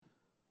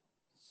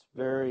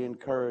very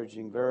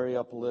encouraging, very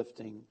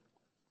uplifting.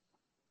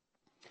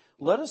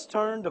 Let us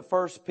turn to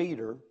 1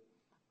 Peter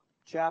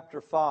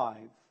chapter 5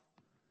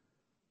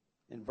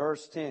 and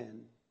verse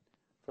 10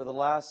 for the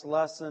last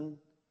lesson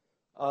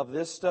of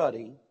this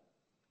study,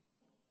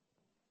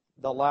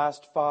 the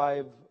last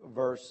 5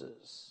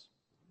 verses.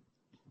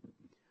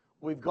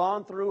 We've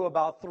gone through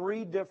about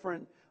 3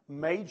 different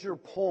major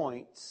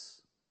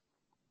points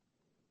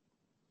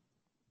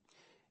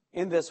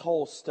in this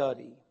whole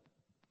study.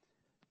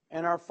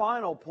 And our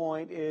final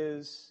point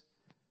is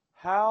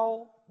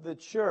how the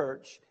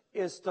church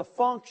is to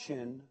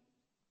function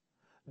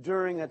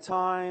during a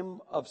time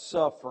of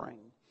suffering,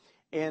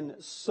 in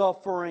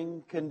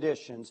suffering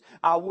conditions.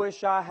 I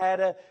wish I had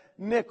a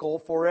nickel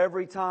for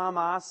every time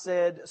I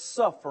said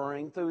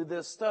suffering through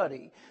this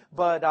study,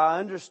 but I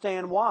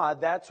understand why.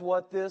 That's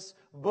what this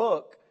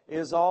book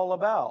is all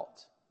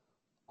about.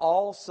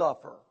 All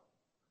suffer.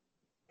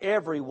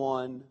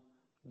 Everyone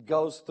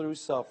goes through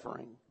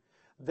suffering.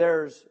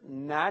 There's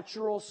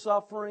natural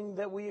suffering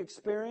that we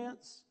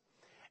experience,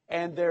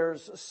 and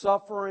there's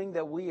suffering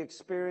that we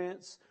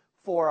experience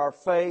for our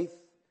faith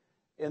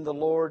in the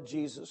Lord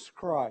Jesus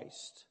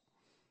Christ.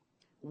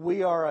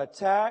 We are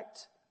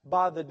attacked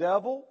by the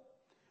devil.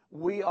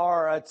 We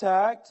are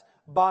attacked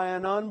by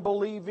an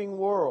unbelieving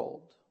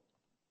world.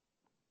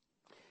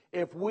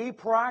 If we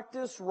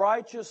practice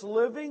righteous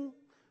living,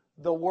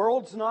 the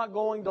world's not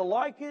going to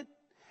like it,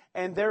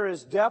 and there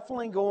is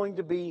definitely going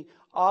to be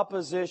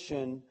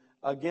opposition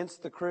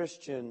against the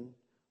Christian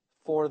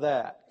for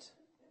that.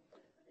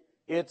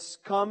 It's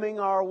coming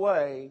our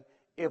way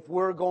if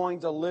we're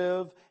going to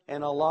live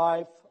in a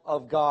life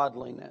of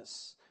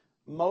godliness.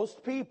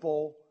 Most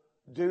people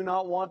do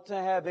not want to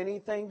have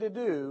anything to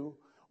do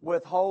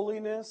with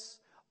holiness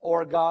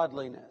or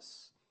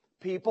godliness.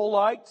 People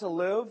like to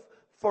live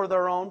for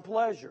their own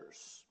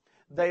pleasures.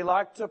 They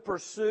like to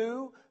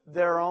pursue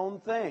their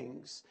own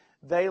things.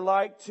 They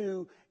like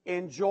to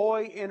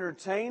enjoy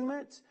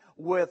entertainment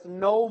with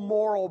no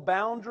moral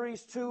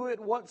boundaries to it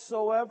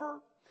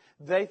whatsoever.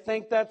 They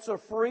think that's a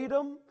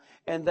freedom,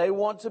 and they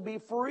want to be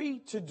free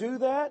to do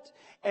that,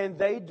 and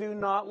they do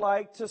not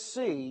like to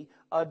see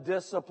a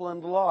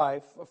disciplined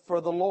life for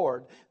the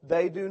Lord.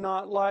 They do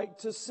not like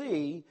to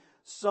see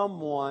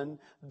someone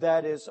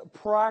that is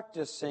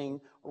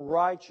practicing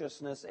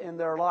righteousness in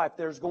their life.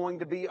 There's going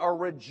to be a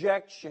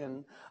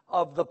rejection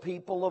of the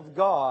people of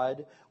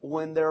God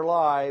when their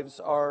lives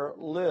are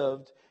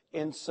lived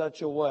in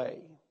such a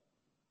way.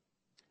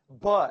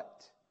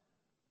 But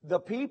the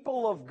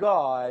people of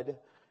God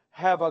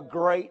have a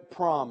great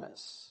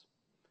promise.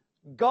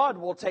 God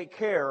will take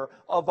care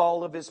of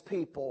all of His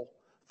people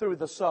through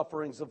the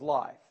sufferings of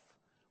life.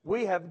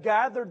 We have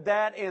gathered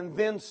that and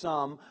then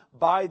some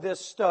by this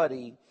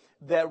study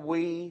that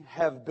we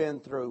have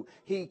been through.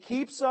 He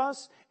keeps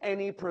us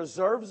and He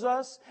preserves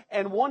us,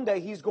 and one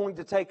day He's going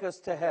to take us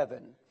to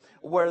heaven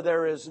where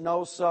there is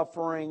no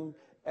suffering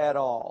at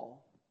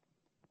all.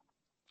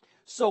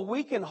 So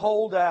we can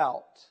hold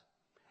out,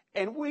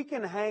 and we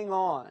can hang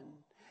on,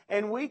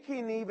 and we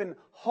can even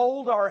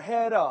hold our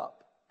head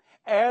up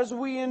as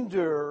we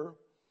endure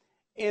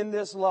in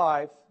this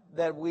life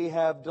that we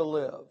have to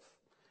live.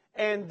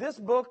 And this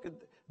book,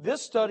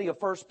 this study of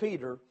 1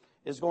 Peter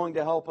is going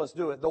to help us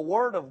do it. The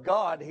Word of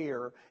God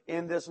here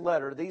in this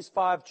letter, these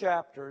 5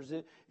 chapters,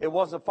 it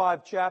wasn't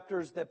 5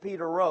 chapters that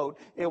Peter wrote,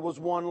 it was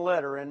one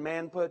letter, and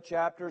man put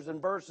chapters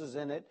and verses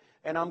in it,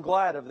 and I'm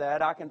glad of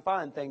that. I can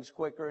find things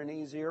quicker and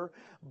easier,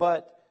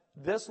 but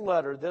this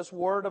letter, this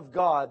Word of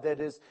God that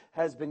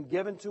has been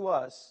given to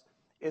us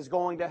is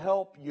going to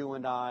help you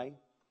and I.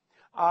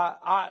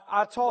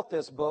 I taught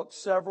this book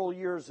several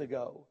years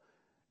ago,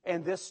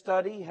 and this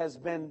study has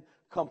been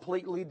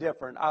completely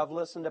different. I've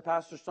listened to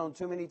Pastor Stone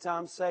too many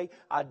times say,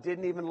 I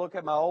didn't even look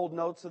at my old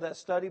notes of that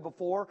study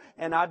before,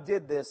 and I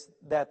did this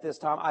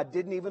time. I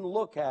didn't even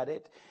look at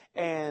it,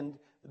 and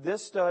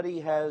this study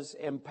has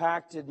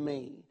impacted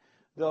me.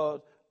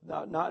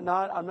 I'm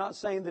not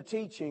saying the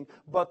teaching,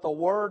 but the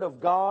Word of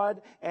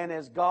God, and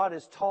as God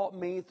has taught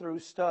me through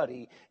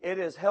study, it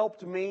has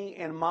helped me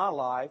in my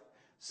life.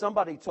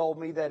 Somebody told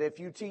me that if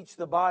you teach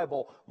the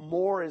Bible,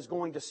 more is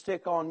going to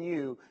stick on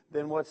you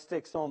than what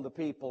sticks on the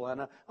people.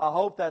 And I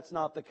hope that's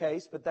not the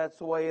case, but that's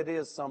the way it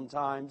is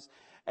sometimes.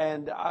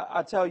 And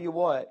I tell you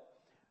what,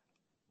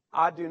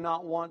 I do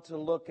not want to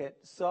look at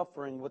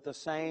suffering with the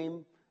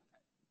same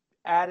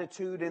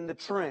attitude in the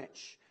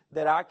trench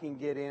that I can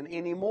get in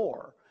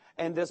anymore.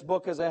 And this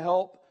book is a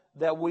help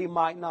that we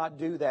might not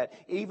do that.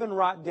 Even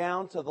right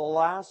down to the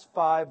last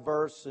 5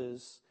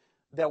 verses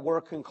that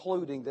we're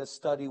concluding this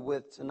study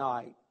with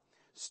tonight.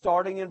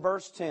 Starting in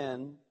verse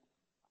 10,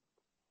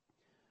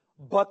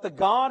 but the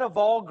God of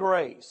all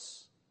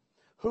grace,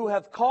 who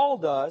hath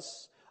called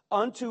us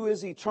unto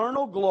His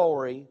eternal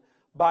glory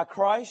by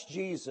Christ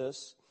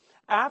Jesus,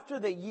 after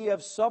that ye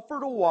have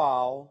suffered a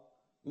while,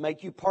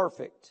 make you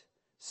perfect,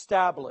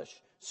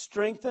 establish,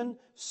 strengthen,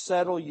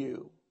 settle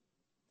you.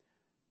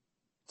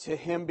 To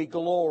Him be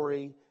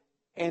glory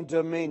and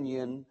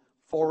dominion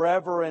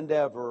forever and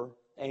ever.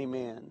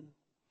 Amen.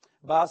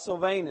 By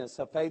Silvanus,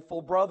 a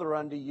faithful brother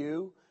unto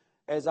you,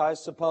 as I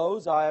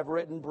suppose I have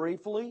written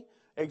briefly,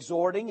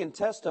 exhorting and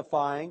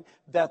testifying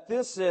that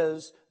this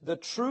is the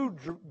true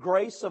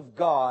grace of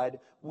God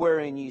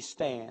wherein ye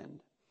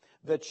stand.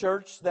 The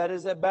church that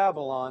is at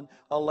Babylon,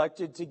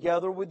 elected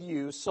together with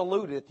you,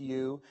 saluteth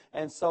you,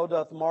 and so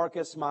doth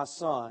Marcus my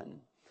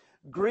son.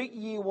 Greet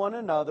ye one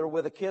another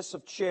with a kiss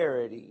of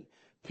charity.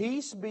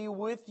 Peace be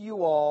with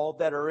you all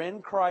that are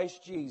in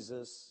Christ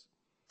Jesus.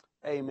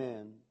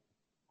 Amen.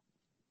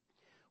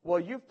 Well,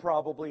 you've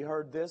probably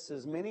heard this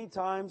as many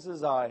times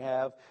as I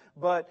have,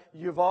 but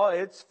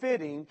it's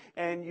fitting,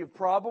 and you've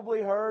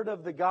probably heard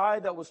of the guy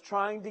that was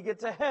trying to get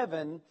to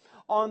heaven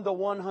on the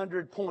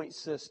 100-point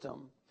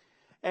system.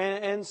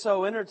 And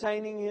so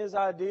entertaining his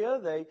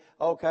idea,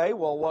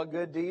 what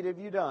good deed have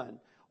you done?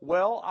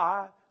 Well,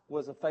 I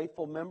was a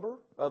faithful member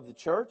of the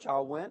church. I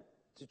went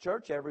to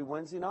church every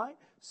Wednesday night,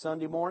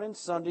 Sunday morning,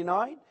 Sunday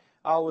night.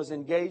 I was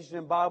engaged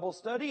in Bible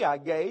study. I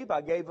gave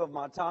of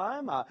my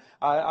time.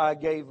 I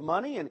gave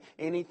money, and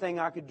anything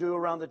I could do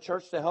around the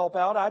church to help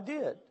out, I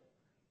did.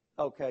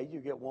 Okay, you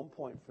get 1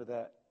 point for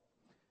that.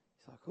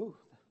 It's like, ooh,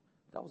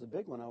 that was a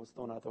big one I was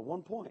throwing out there,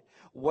 1 point.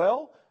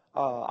 Well,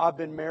 I've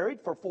been married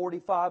for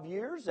 45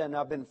 years, and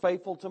I've been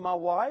faithful to my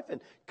wife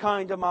and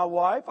kind to my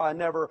wife. I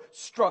never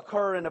struck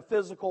her in a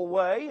physical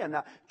way, and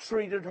I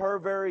treated her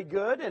very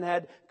good and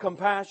had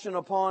compassion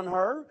upon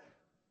her.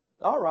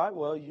 All right,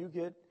 well, you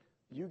get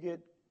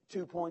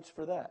 2 points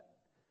for that.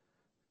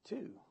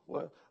 2.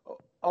 Well,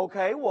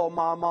 okay, well,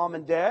 my mom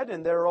and dad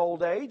in their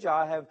old age,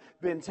 I have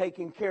been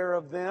taking care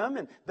of them,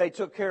 and they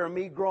took care of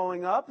me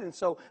growing up, and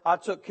so I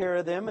took care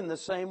of them in the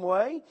same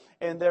way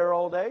in their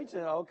old age.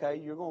 And okay,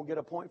 you're going to get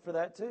a point for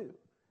that too.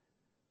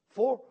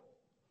 4.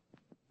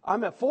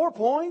 I'm at 4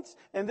 points,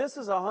 and this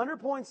is a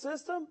 100-point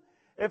system.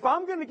 If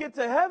I'm going to get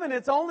to heaven,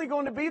 it's only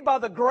going to be by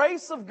the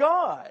grace of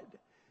God.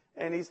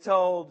 And he's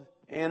told,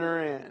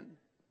 enter in.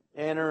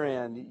 Enter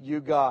in. You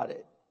got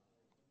it.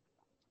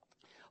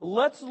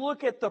 Let's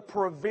look at the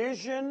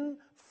provision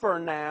for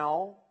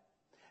now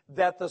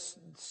that the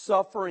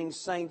suffering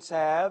saints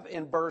have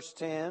in verse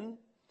 10.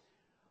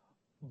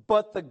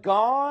 But the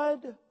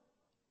God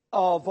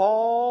of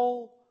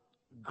all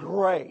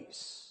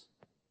grace.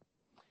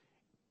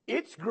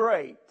 It's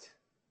great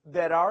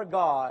that our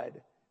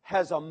God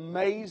has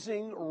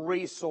amazing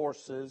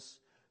resources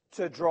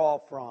to draw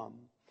from.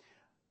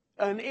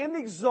 An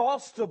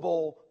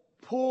inexhaustible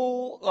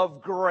pool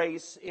of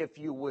grace, if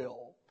you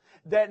will,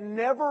 that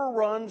never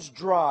runs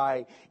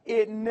dry.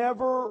 It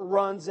never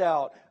runs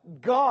out.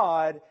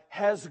 God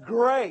has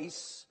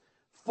grace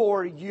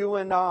for you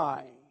and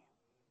I.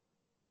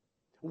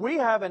 We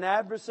have an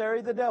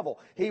adversary, the devil.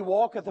 He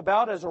walketh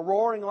about as a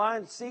roaring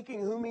lion,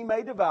 seeking whom he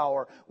may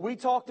devour. We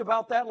talked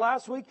about that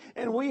last week,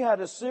 and we had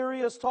a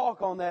serious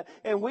talk on that,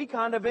 and we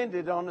kind of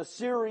ended on a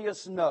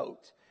serious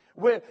note.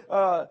 And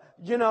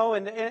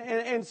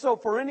so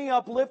for any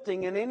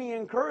uplifting and any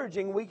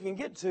encouraging we can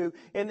get to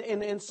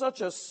in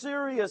such a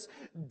serious,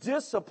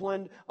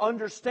 disciplined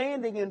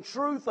understanding and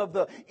truth of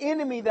the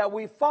enemy that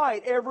we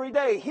fight every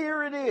day,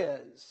 here it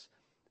is.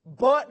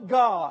 But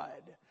God.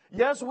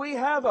 Yes, we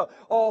have a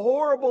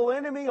horrible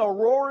enemy, a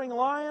roaring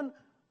lion,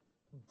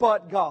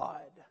 but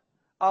God.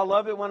 I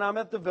love it when I'm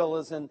at the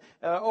villas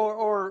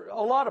or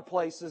a lot of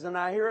places, and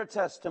I hear a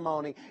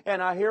testimony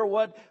and I hear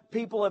what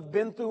people have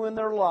been through in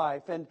their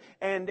life. And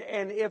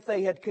if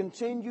they had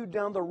continued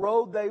down the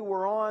road they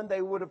were on,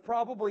 they would have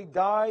probably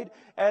died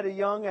at a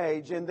young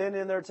age. And then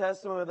in their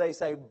testimony they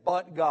say,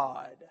 but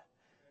God.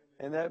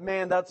 And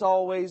that's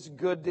always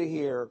good to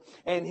hear.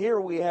 And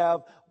here we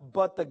have,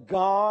 but the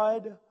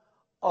God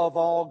of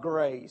all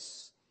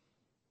grace.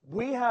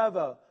 We have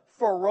a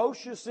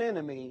ferocious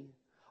enemy,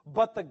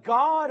 but the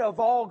God of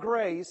all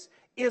grace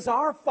is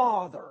our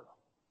Father.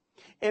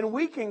 And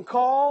we can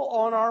call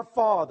on our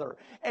Father.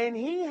 And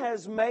He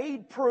has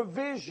made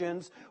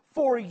provisions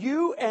for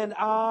you and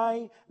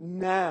I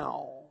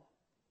now.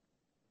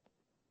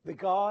 The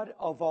God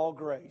of all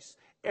grace.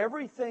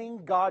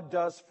 Everything God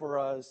does for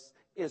us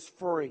is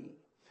free.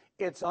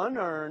 It's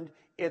unearned.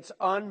 It's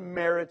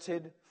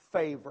unmerited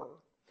favor.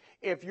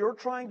 If you're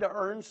trying to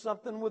earn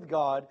something with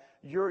God,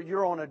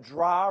 you're on a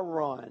dry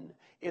run.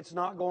 It's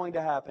not going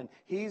to happen.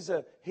 He's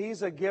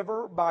a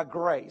giver by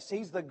grace.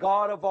 He's the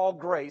God of all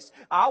grace.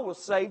 I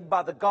was saved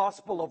by the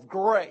gospel of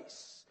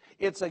grace.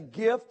 It's a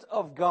gift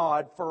of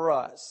God for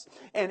us.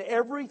 And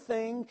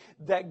everything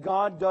that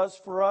God does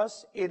for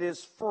us, it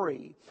is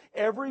free.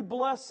 Every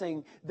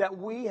blessing that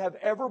we have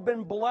ever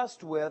been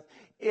blessed with,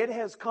 it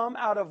has come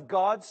out of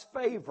God's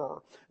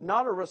favor,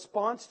 not a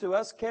response to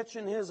us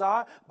catching His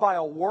eye by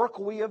a work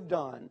we have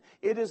done.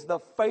 It is the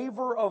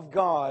favor of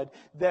God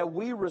that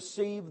we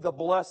receive the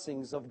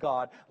blessings of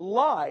God.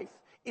 Life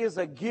is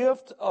a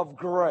gift of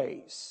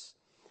grace,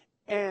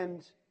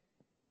 and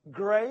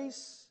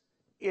grace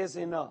is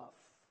enough.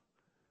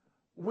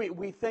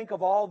 We think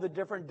of all the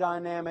different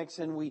dynamics,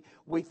 and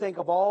we think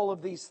of all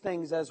of these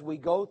things as we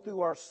go through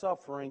our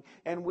suffering,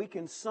 and we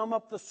can sum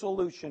up the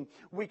solution.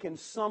 We can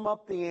sum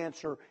up the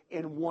answer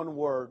in one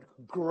word: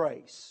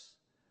 grace.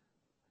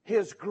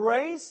 His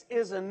grace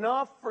is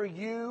enough for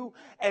you,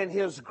 and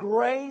His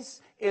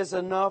grace is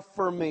enough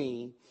for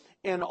me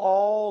in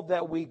all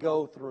that we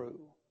go through.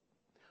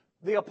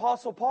 The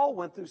Apostle Paul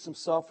went through some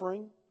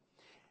suffering,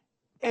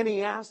 and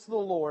he asked the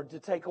Lord to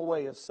take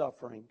away his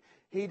suffering.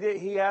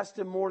 He asked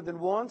Him more than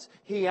once.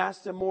 He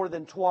asked Him more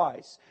than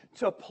twice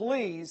to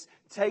please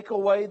take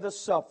away the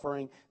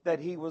suffering that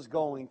he was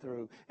going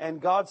through.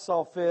 And God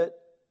saw fit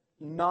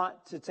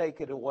not to take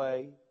it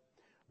away.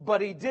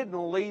 But He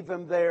didn't leave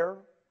him there.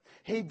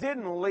 He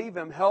didn't leave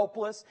him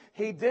helpless.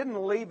 He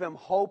didn't leave him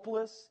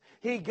hopeless.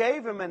 He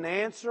gave him an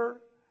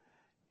answer.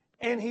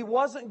 And He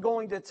wasn't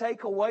going to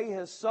take away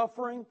his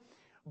suffering,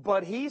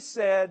 but He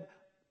said,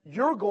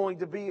 you're going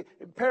to be,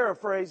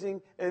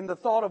 paraphrasing in the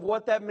thought of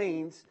what that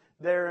means,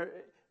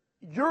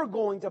 you're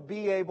going to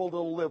be able to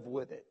live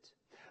with it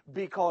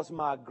because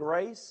my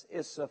grace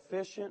is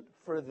sufficient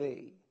for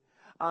thee.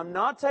 I'm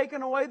not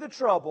taking away the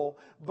trouble,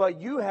 but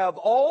you have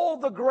all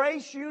the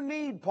grace you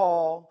need,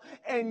 Paul,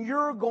 and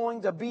you're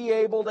going to be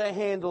able to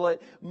handle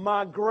it.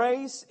 My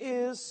grace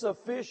is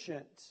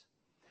sufficient.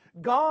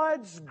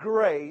 God's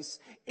grace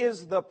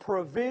is the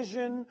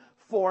provision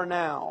for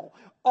now.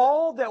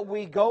 All that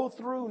we go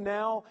through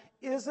now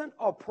isn't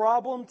a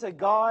problem to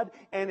God,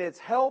 and it's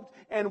helped,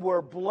 and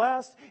we're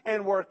blessed,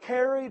 and we're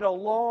carried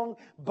along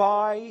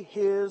by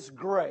His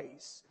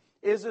grace.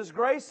 Is His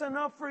grace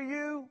enough for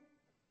you?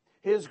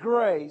 His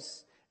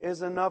grace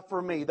is enough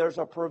for me. There's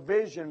a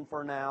provision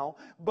for now,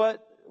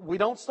 but we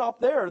don't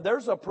stop there.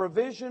 There's a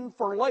provision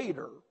for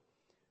later.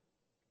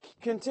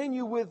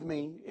 Continue with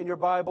me in your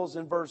Bibles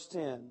in verse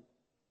 10.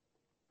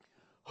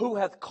 Who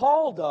hath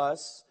called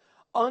us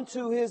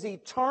unto His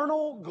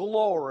eternal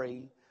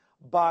glory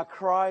by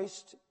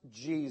Christ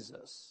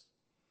Jesus.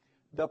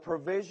 The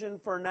provision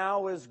for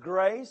now is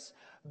grace.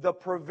 The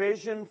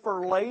provision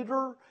for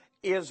later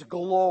is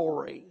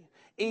glory.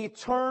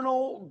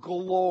 Eternal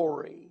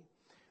glory.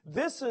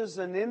 This is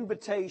an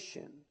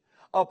invitation,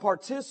 a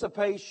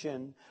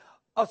participation,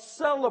 a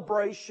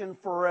celebration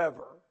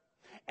forever.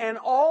 And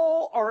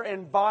all are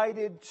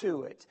invited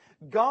to it.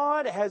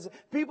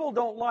 People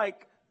don't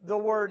like the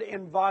word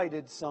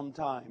invited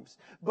sometimes.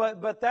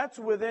 But that's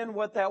within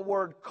what that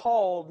word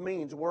called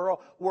means.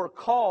 We're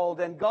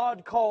called, and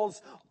God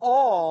calls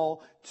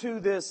all to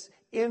this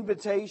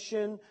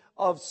invitation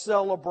of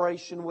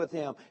celebration with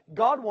Him.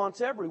 God wants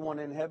everyone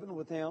in heaven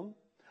with Him.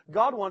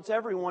 God wants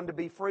everyone to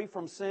be free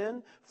from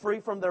sin, free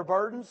from their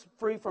burdens,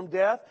 free from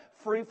death,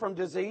 free from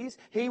disease.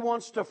 He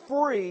wants to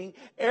free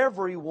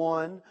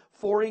everyone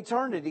for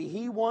eternity.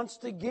 He wants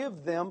to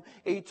give them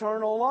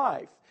eternal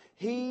life.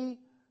 He'd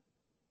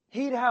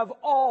have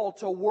all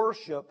to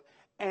worship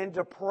and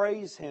to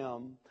praise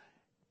Him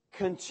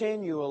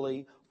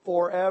continually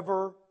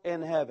forever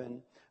in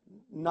heaven.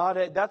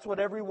 That's what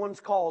everyone's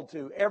called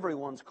to.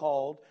 Everyone's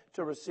called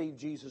to receive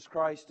Jesus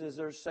Christ as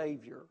their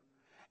Savior.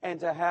 And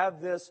to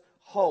have this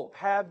hope,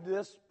 have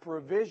this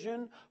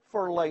provision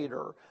for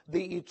later,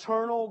 the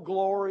eternal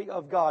glory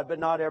of God. But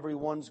not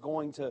everyone's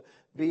going to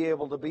be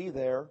able to be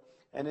there.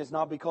 And it's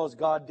not because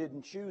God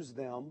didn't choose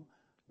them.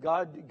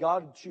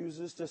 God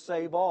chooses to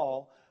save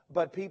all.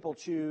 But people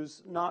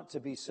choose not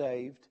to be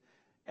saved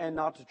and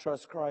not to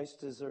trust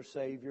Christ as their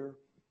Savior.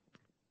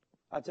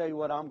 I tell you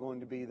what, I'm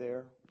going to be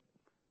there.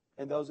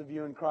 And those of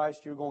you in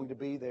Christ, you're going to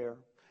be there.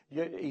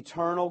 Your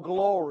eternal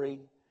glory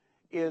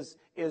is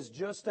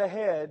just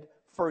ahead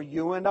for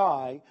you and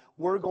I.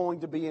 We're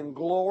going to be in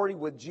glory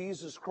with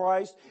Jesus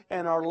Christ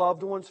and our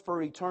loved ones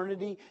for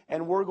eternity.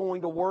 And we're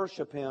going to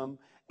worship Him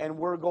and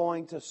we're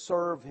going to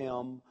serve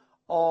Him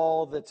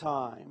all the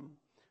time.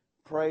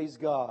 Praise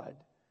God.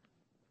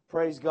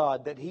 Praise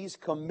God that He's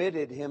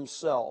committed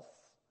Himself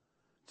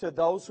to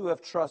those who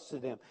have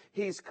trusted Him.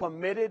 He's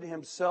committed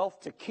Himself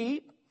to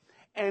keep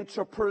and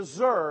to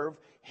preserve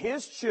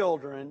His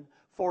children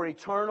for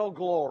eternal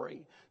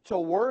glory, to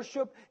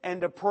worship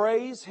and to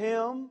praise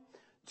Him,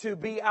 to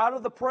be out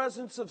of the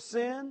presence of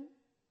sin.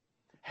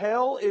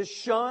 Hell is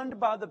shunned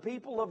by the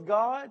people of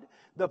God.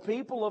 The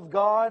people of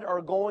God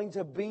are going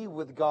to be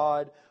with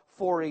God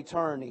for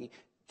eternity.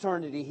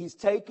 He's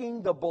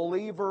taking the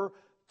believer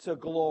to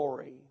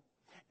glory.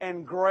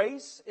 And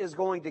grace is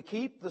going to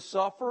keep the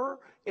sufferer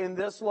in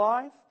this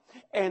life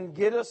and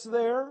get us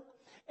there.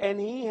 And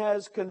He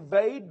has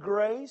conveyed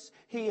grace.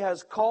 He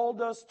has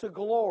called us to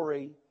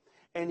glory.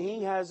 And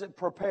He has it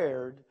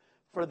prepared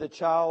for the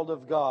child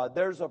of God.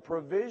 There's a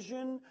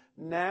provision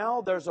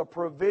now. There's a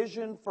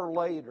provision for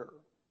later.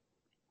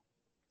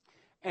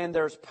 And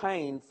there's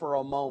pain for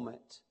a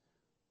moment.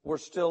 We're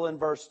still in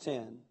verse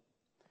 10.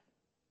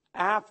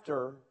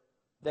 After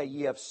that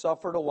ye have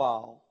suffered a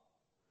while,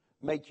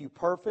 make you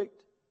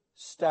perfect,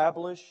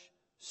 establish,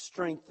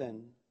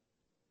 strengthen,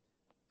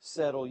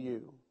 settle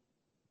you.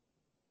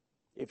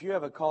 If you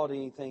haven't caught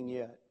anything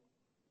yet,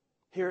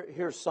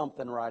 here's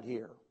something right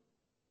here.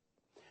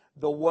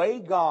 The way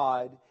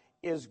God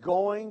is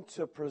going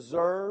to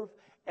preserve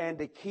and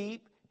to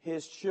keep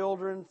His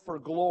children for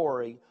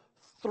glory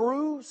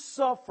through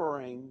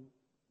suffering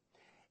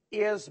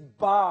is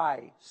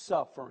by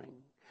suffering.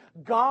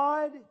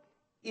 God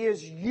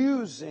is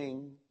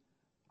using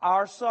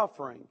our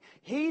suffering.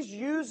 He's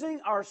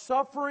using our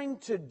suffering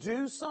to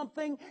do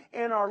something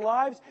in our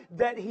lives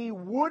that He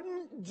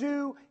wouldn't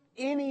do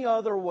any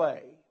other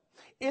way.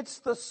 It's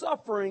the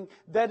suffering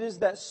that is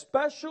that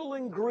special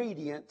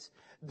ingredient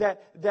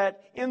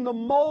that in the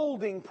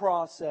molding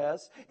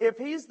process, if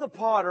He's the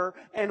potter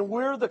and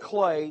we're the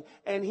clay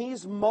and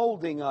He's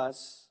molding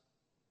us,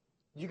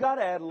 you got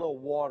to add a little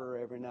water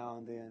every now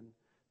and then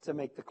to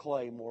make the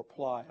clay more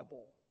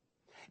pliable.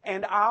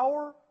 And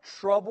our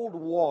troubled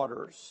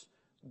waters,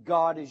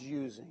 God is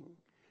using.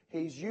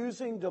 He's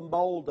using to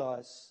mold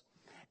us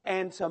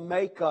and to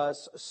make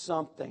us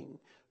something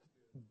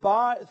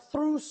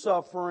through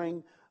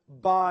suffering,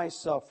 by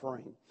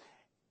suffering.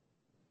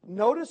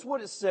 Notice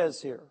what it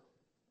says here.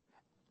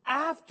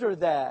 After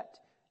that,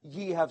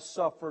 ye have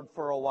suffered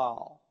for a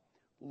while.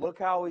 Look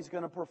how He's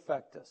going to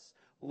perfect us.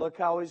 Look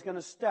how He's going to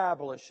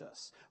establish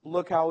us.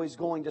 Look how He's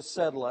going to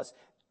settle us.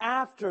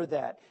 After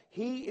that,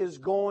 He is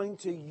going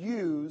to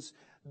use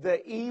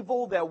the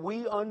evil that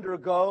we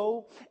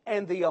undergo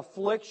and the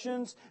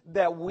afflictions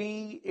that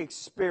we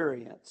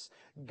experience.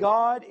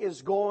 God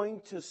is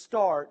going to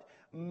start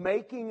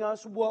making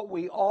us what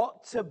we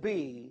ought to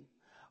be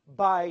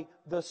by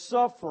the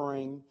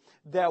suffering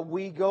that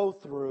we go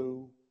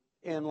through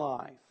in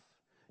life.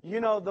 You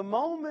know, the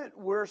moment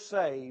we're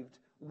saved,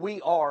 we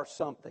are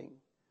something.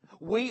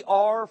 We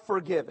are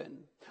forgiven.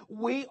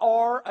 We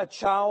are a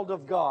child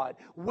of God.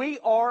 We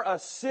are a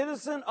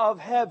citizen of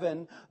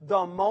heaven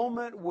the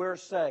moment we're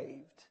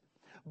saved.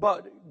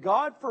 But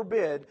God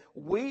forbid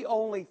we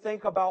only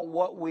think about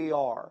what we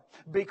are,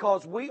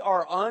 because we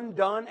are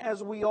undone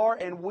as we are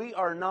and we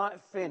are not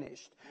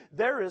finished.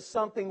 There is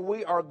something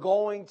we are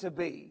going to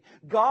be.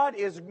 God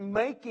is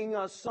making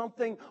us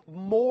something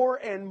more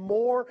and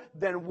more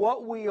than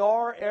what we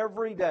are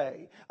every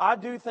day. I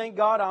do thank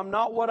God I'm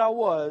not what I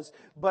was,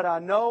 but I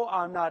know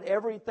I'm not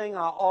everything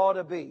I ought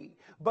to be.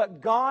 But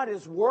God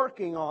is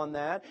working on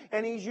that,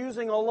 and He's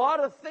using a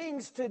lot of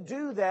things to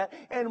do that.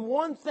 And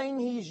one thing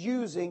He's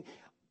using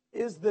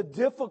is the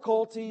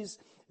difficulties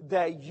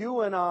that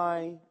you and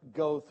I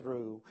go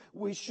through.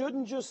 We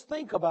shouldn't just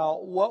think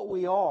about what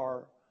we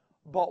are,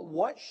 but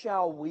what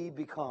shall we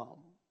become?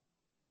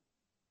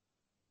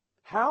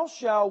 How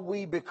shall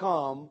we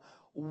become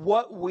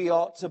what we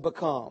ought to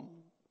become?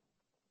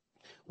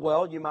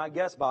 Well, you might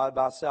guess by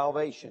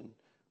salvation.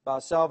 By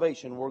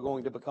salvation, we're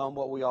going to become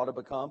what we ought to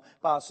become.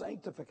 By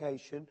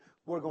sanctification,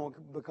 we're going to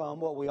become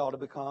what we ought to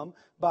become.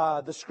 By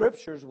the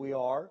Scriptures, we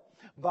are.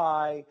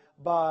 By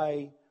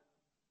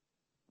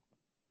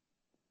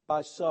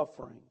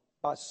suffering,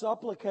 by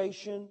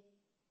supplication,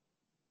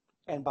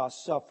 and by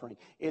suffering.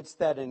 It's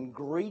that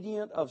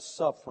ingredient of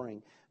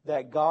suffering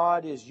that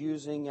God is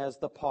using as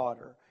the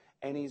potter,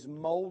 and He's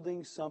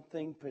molding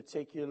something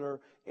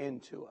particular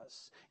into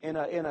us in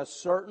a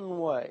certain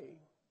way.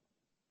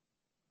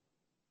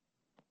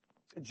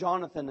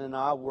 Jonathan and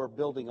I were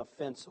building a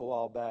fence a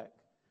while back.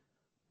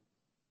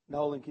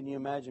 Nolan, can you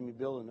imagine me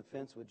building a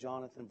fence with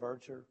Jonathan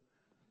Vercher?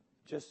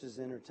 Just as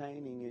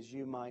entertaining as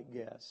you might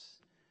guess.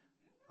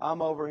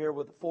 I'm over here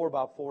with the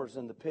 4x4s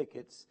and the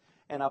pickets,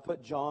 and I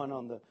put John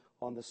on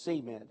the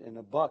cement in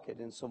a bucket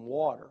and some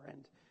water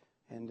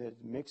and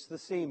mix the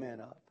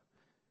cement up.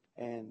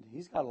 And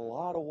he's got a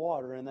lot of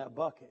water in that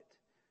bucket.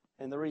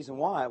 And the reason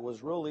why, it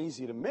was real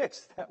easy to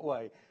mix that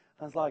way.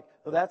 I was like,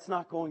 well, that's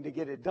not going to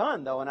get it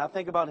done, though. And I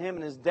think about him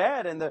and his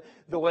dad and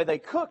the way they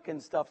cook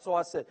and stuff. So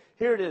I said,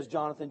 here it is,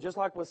 Jonathan. Just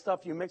like with stuff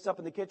you mix up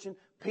in the kitchen,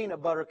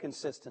 peanut butter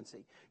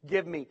consistency.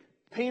 Give me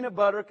peanut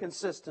butter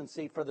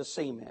consistency for the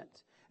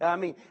cement. I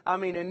mean,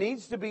 it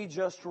needs to be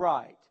just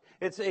right.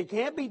 It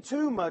can't be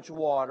too much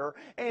water,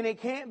 and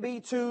it can't be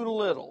too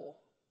little.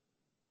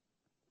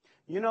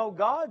 You know,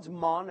 God's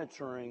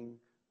monitoring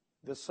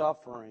the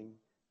suffering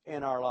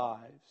in our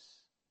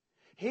lives.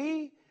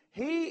 He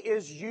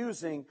is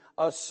using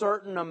a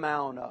certain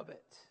amount of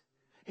it.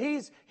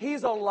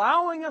 He's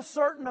allowing a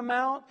certain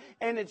amount,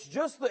 and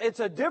it's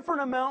a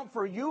different amount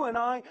for you and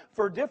I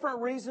for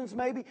different reasons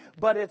maybe,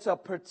 but it's a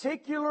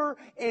particular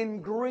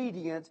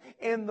ingredient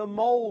in the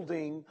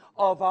molding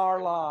of our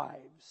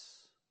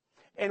lives.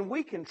 And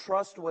we can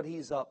trust what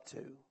He's up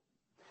to.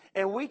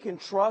 And we can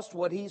trust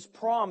what He's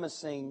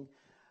promising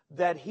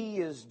that He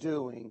is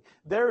doing.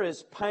 There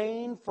is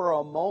pain for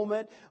a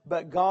moment,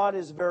 but God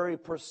is very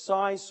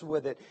precise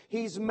with it.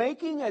 He's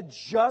making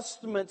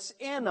adjustments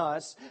in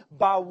us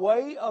by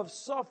way of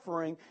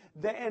suffering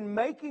and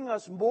making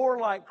us more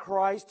like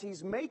Christ.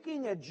 He's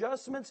making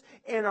adjustments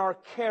in our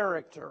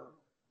character.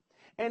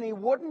 And He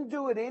wouldn't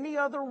do it any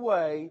other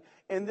way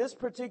in this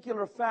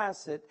particular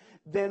facet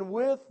than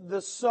with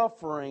the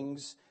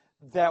sufferings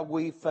that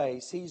we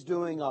face. He's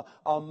doing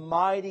a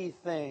mighty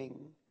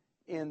thing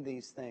in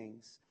these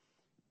things.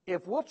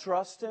 If we'll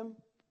trust Him,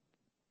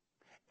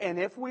 and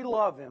if we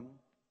love Him,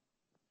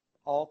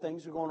 all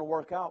things are going to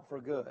work out for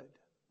good.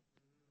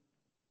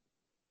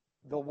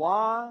 The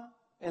why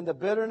and the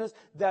bitterness,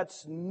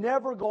 that's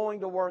never going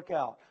to work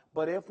out.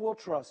 But if we'll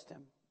trust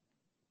Him,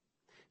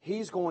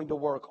 He's going to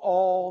work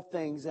all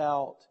things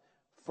out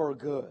for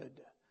good.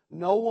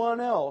 No one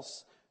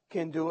else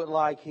can do it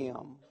like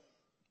Him.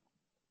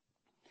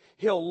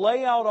 He'll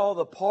lay out all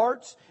the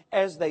parts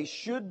as they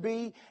should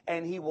be,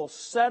 and He will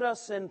set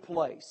us in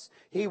place.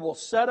 He will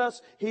set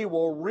us, He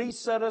will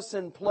reset us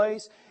in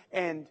place,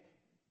 and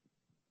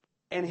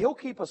He'll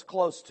keep us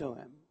close to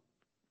Him.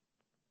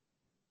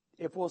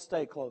 If we'll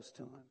stay close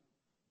to Him.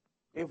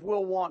 If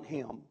we'll want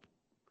Him.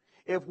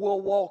 If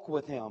we'll walk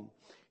with Him.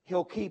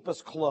 He'll keep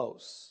us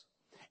close.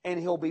 And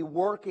He'll be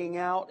working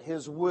out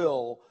His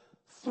will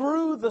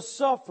through the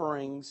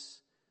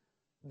sufferings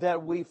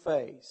that we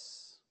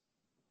face.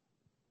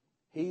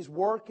 He's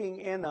working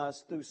in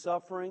us through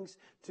sufferings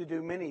to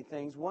do many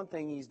things. One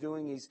thing He's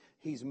doing is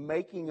He's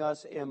making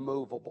us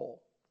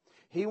immovable.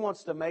 He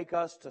wants to make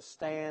us to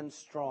stand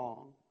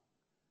strong.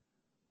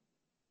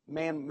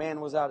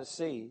 Man was out at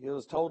sea. It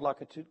was told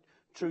like a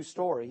true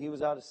story. He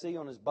was out at sea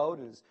on his boat,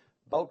 and his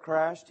boat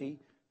crashed. He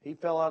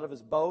fell out of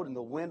his boat, and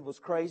the wind was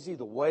crazy.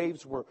 The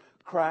waves were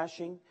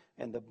crashing,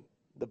 and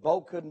the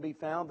boat couldn't be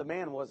found. The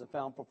man wasn't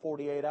found for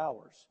 48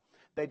 hours.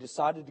 They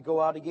decided to go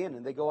out again,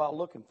 and they go out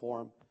looking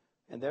for him.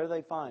 And there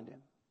they find him.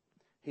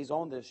 He's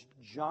on this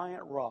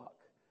giant rock.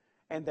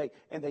 And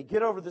they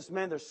get over this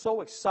man. They're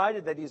so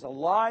excited that he's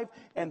alive.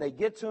 And they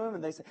get to him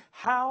and they say,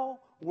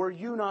 "How were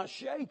you not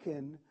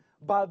shaken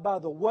by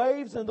the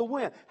waves and the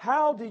wind?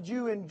 How did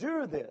you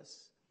endure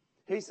this?"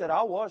 He said,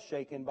 "I was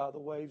shaken by the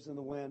waves and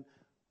the wind,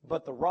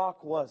 but the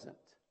rock wasn't.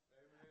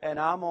 And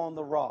I'm on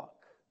the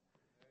rock."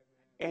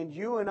 And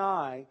you and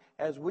I,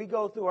 as we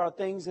go through our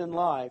things in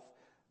life,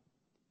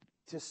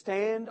 to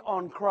stand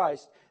on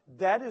Christ,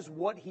 that is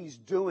what He's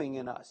doing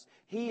in us.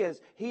 He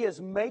is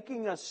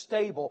making us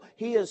stable.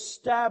 He is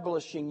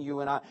establishing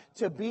you and I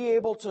to be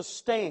able to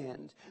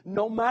stand.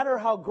 No matter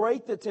how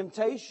great the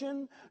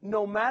temptation,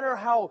 no matter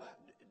how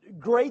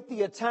great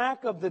the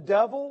attack of the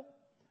devil,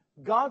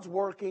 God's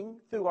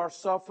working through our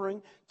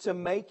suffering to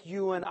make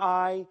you and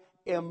I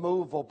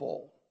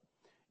immovable.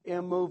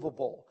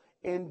 Immovable.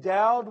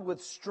 Endowed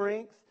with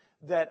strength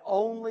that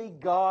only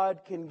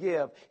God can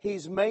give.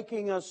 He's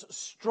making us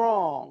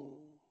strong.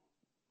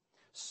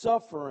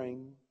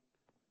 Suffering,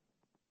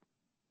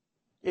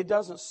 it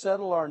doesn't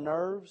settle our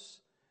nerves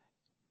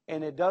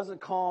and it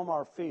doesn't calm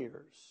our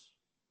fears.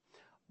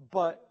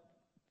 But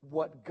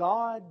what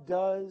God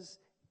does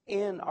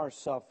in our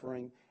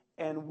suffering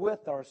and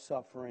with our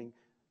suffering,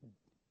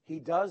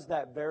 He does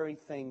that very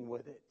thing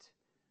with it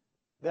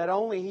that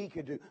only He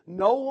could do.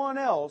 No one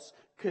else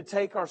could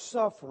take our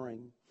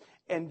suffering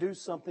and do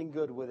something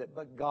good with it,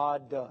 but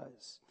God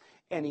does.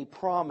 And He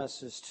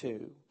promises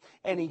to.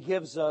 And He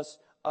gives us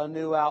a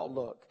new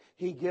outlook.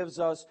 He gives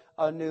us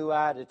a new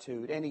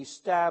attitude, and He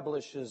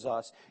establishes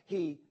us.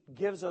 He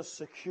gives us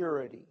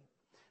security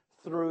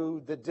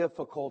through the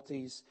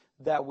difficulties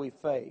that we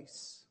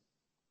face.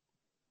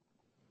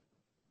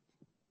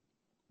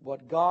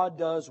 What God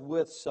does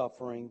with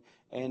suffering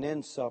and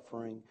in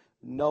suffering,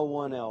 no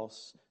one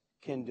else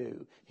can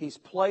do. He's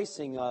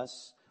placing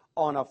us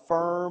on a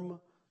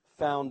firm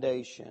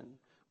foundation.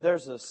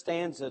 There's a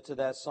stanza to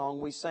that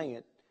song. We sang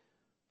it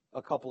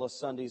a couple of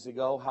Sundays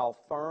ago. How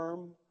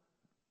firm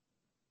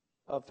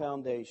a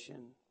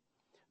foundation.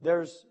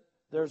 There's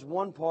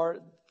one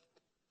part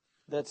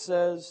that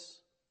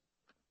says,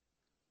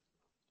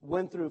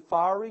 "When through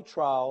fiery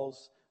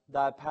trials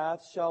thy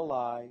path shall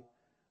lie,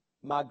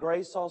 my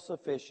grace all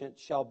sufficient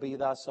shall be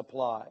thy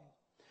supply.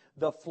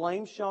 The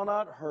flame shall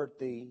not hurt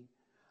thee,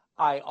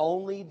 I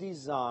only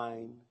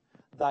design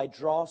thy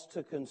dross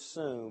to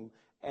consume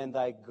and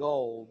thy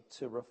gold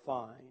to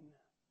refine."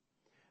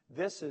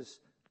 This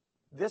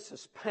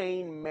is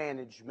pain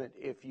management,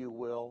 if you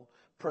will,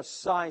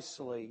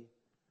 precisely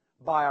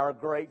by our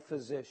great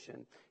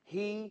physician.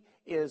 He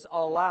is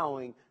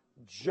allowing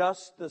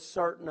just the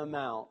certain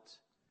amount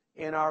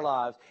in our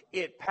lives.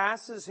 It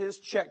passes His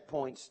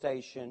checkpoint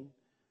station,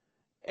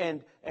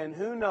 and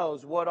who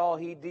knows what all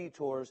He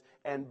detours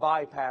and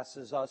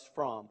bypasses us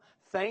from.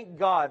 Thank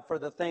God for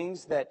the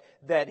things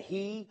that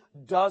He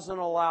doesn't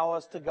allow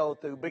us to go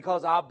through,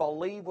 because I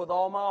believe with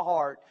all my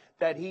heart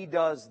that He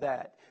does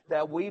that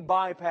we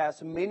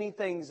bypass many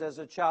things as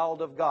a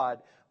child of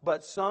God,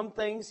 but some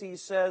things He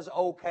says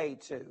okay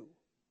to.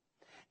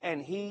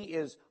 And He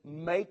is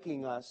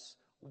making us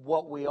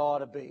what we ought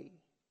to be.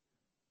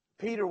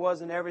 Peter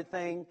wasn't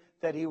everything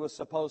that he was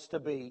supposed to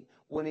be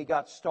when he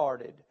got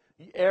started.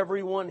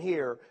 Everyone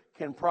here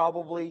can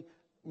probably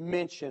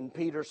mention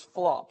Peter's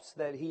flops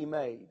that he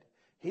made.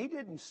 He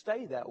didn't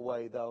stay that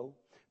way, though.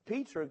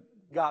 Peter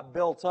got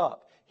built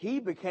up. He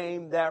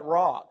became that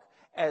rock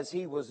as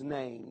he was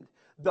named.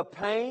 The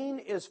pain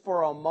is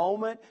for a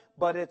moment,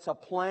 but it's a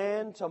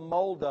plan to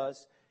mold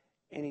us,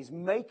 and He's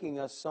making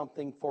us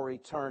something for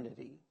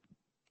eternity.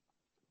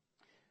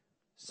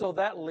 So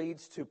that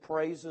leads to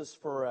praises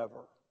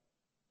forever.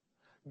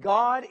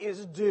 God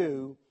is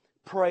due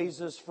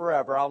praises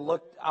forever.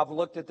 I've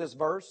looked at this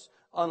verse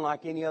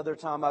unlike any other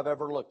time I've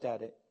ever looked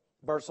at it.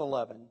 Verse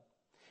 11.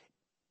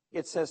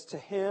 It says, "To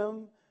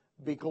Him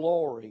be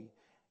glory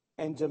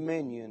and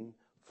dominion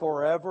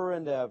forever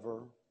and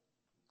ever.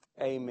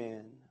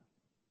 Amen."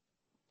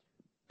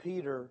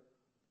 Peter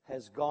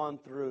has gone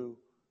through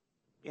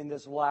in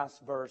this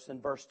last verse, in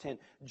verse 10.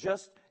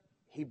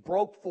 He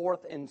broke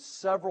forth in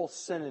several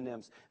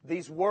synonyms.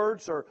 These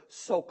words are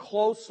so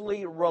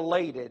closely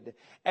related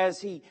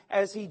as he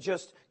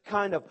just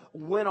kind of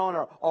went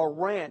on a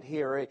rant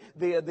here.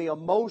 The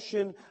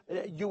emotion,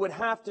 you would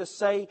have to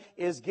say,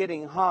 is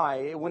getting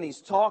high when he's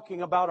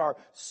talking about our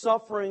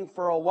suffering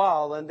for a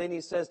while. And then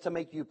he says to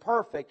make you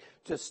perfect,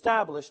 to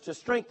establish, to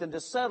strengthen, to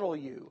settle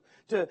you.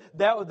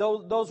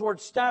 Those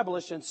words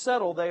establish and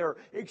settle, they are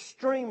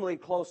extremely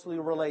closely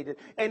related.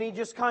 And he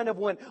just kind of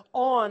went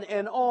on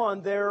and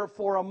on there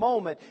for a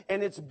moment.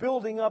 And it's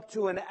building up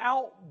to an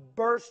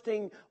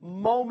outbursting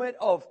moment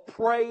of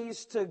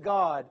praise to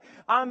God.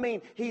 I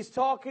mean, he's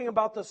talking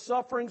about the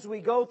sufferings we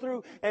go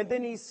through, and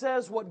then he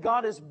says what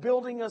God is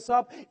building us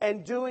up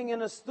and doing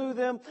in us through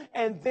them,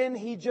 and then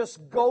he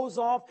just goes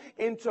off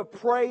into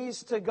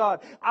praise to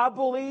God. I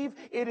believe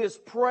it is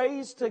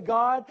praise to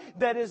God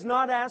that is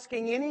not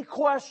asking any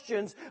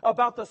questions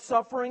about the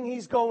suffering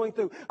he's going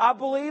through. I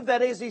believe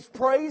that as he's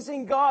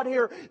praising God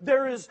here,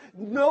 there is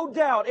no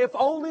doubt, if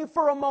only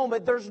for a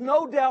moment, there's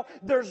no doubt,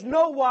 there's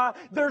no why,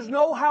 there's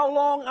no how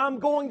long I'm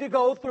going to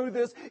go through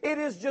this. It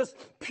is just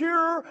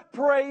pure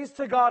praise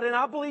to God, and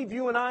I believe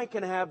you and I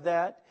can have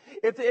that.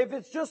 If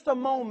it's just a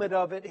moment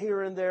of it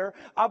here and there,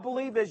 I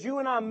believe as you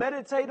and I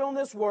meditate on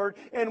this word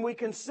and we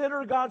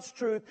consider God's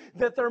truth,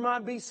 that there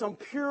might be some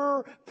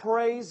pure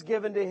praise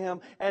given to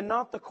Him, and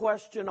not the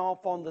question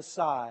off on the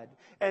side,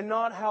 and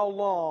not how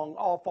long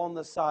off on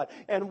the side,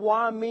 and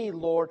why me,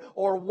 Lord,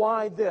 or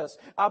why this.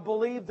 I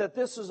believe that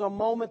this is a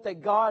moment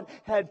that God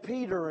had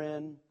Peter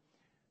in,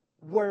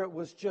 where it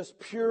was just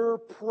pure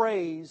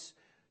praise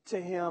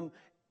to Him,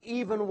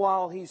 even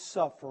while he's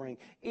suffering,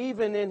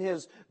 even in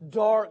his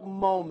dark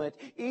moment,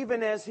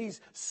 even as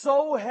he's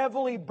so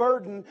heavily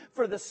burdened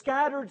for the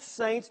scattered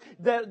saints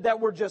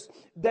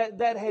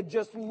that had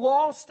just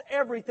lost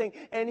everything,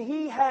 and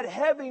he had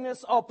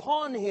heaviness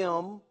upon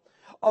him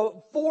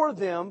for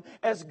them,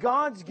 as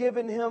God's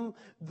given him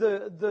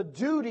the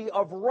duty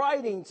of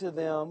writing to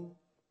them.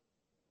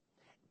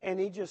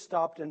 And he just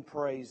stopped and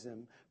praised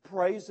Him.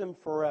 Praise Him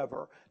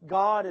forever.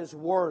 God is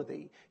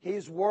worthy.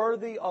 He's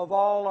worthy of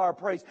all our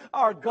praise.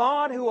 Our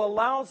God, who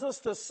allows us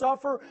to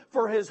suffer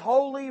for His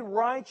holy,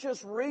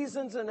 righteous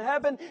reasons in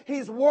heaven,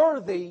 He's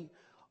worthy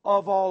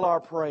of all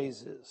our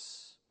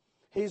praises.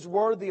 He's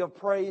worthy of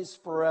praise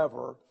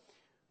forever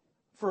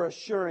for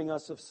assuring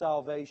us of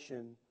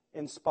salvation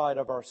in spite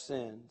of our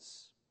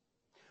sins,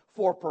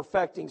 for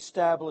perfecting,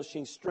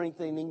 establishing,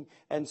 strengthening,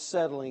 and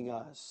settling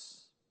us.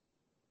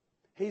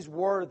 He's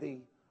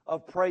worthy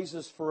of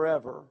praises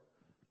forever,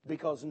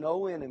 because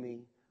no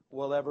enemy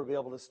will ever be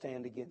able to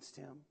stand against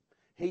Him.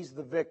 He's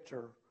the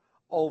victor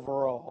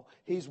over all.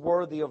 He's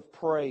worthy of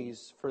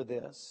praise for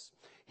this.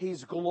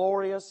 He's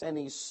glorious and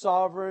He's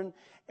sovereign,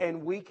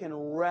 and we can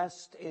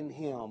rest in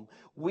Him.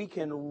 We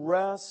can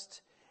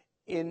rest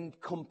in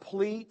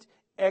complete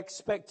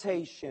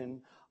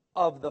expectation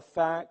of the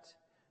fact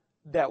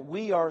that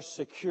we are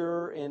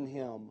secure in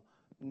Him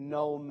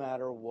no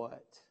matter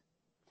what.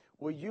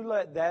 Will you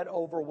let that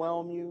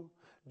overwhelm you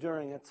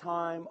during a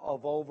time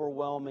of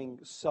overwhelming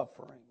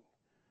suffering?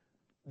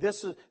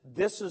 This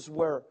is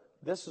where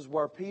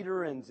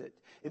Peter ends it.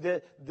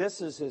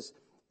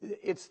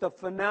 It's the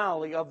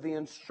finale of the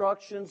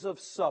instructions of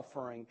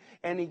suffering,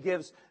 and he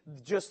gives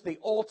just the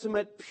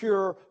ultimate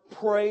pure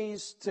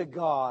praise to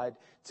God.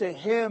 To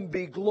Him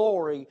be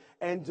glory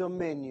and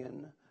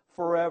dominion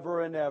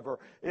forever and ever.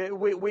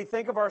 We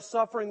think of our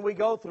suffering we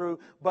go through,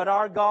 but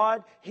our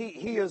God,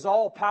 He is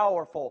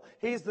all-powerful.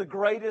 He's the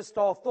greatest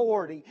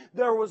authority.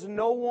 There was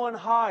no one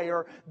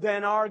higher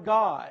than our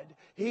God.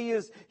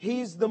 He's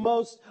the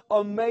most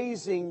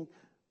amazing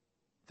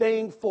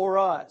thing for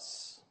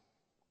us.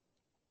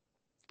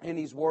 And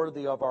He's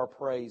worthy of our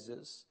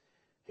praises.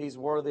 He's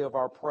worthy of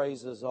our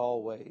praises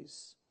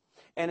always.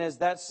 And as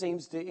that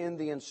seems to end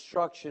the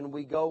instruction,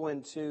 we go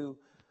into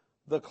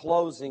the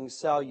closing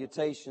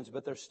salutations,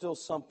 but there's still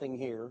something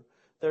here.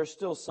 There's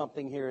still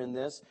something here in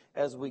this.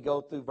 As we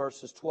go through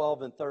verses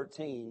 12 and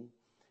 13,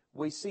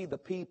 we see the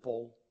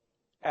people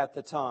at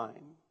the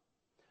time.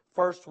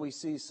 First, we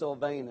see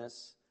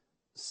Silvanus,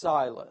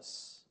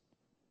 Silas.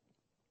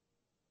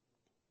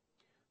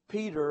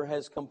 Peter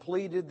has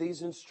completed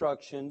these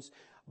instructions,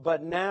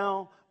 but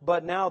now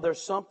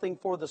there's something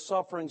for the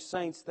suffering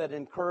saints that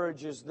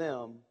encourages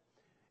them,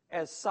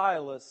 as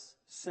Silas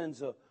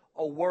sends a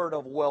word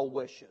of well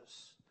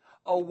wishes,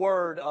 a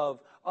word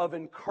of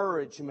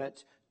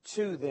encouragement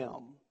to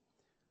them.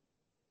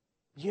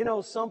 You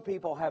know, some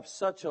people have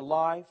such a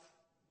life,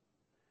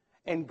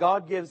 and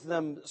God gives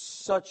them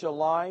such a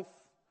life,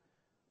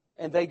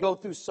 and they go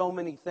through so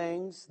many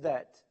things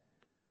that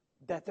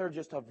they're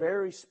just a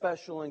very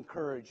special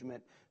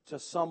encouragement to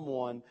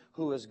someone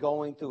who is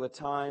going through a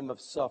time of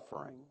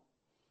suffering.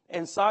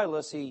 And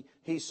Silas,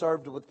 he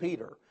served with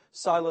Peter.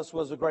 Silas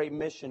was a great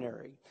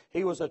missionary.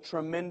 He was a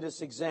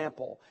tremendous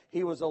example.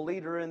 He was a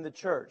leader in the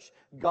church.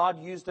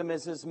 God used him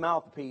as His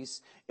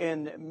mouthpiece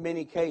in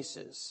many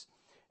cases.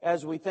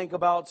 As we think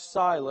about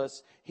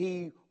Silas,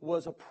 he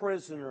was a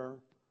prisoner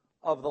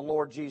of the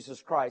Lord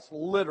Jesus Christ.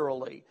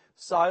 Literally,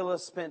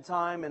 Silas spent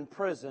time in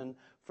prison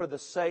for the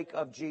sake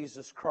of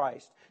Jesus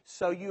Christ.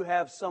 So you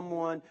have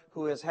someone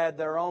who has had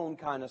their own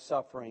kind of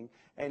suffering,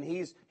 and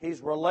he's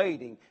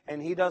relating,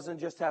 and he doesn't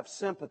just have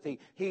sympathy,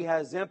 he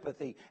has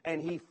empathy,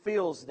 and he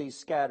feels these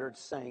scattered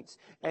saints,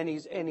 and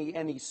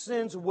he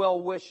sends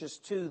well wishes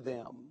to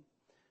them.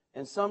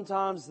 And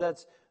sometimes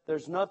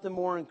there's nothing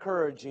more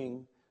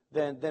encouraging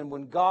than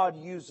when God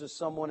uses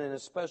someone in a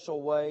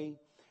special way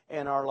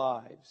in our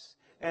lives.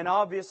 And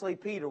obviously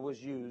Peter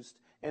was used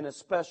in a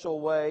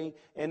special way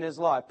in his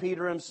life.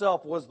 Peter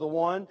himself was the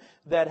one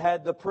that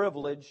had the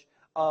privilege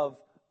of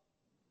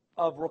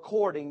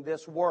recording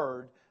this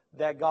word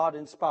that God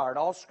inspired.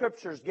 All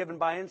Scripture is given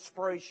by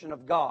inspiration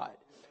of God.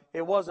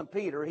 It wasn't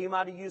Peter. He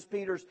might have used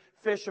Peter's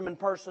fisherman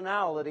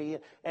personality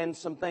and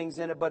some things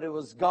in it, but it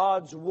was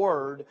God's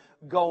Word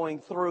going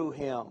through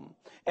him.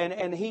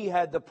 And he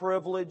had the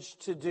privilege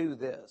to do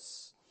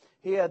this.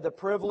 He had the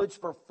privilege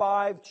for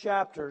 5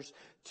 chapters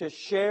to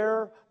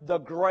share the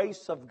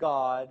grace of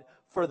God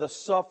for the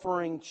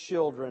suffering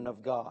children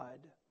of God.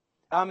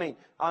 I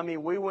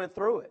mean, we went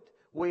through it.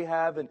 We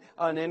have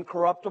an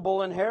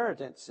incorruptible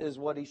inheritance, is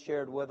what he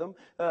shared with them.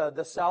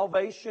 The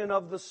salvation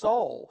of the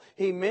soul.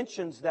 He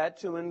mentions that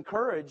to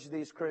encourage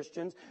these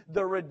Christians.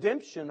 The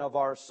redemption of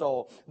our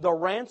soul. The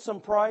ransom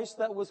price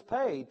that was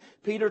paid.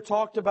 Peter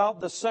talked about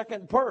the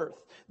second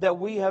birth, that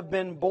we have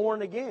been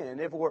born again.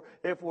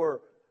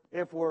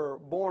 If we're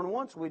born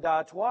once, we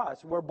die twice.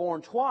 If we're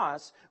born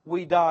twice,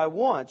 we die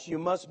once. You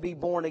must be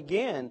born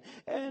again.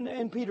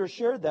 And Peter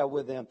shared that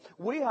with them.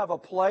 We have a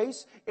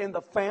place in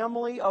the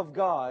family of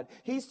God.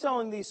 He's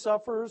telling these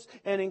sufferers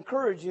and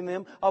encouraging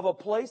them of a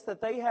place that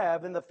they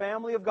have in the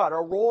family of God. A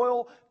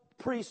royal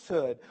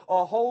priesthood,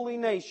 a holy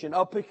nation,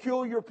 a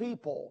peculiar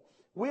people.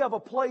 We have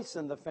a place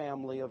in the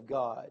family of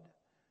God.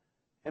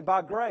 And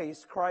by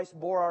grace, Christ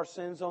bore our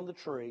sins on the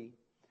tree.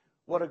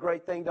 What a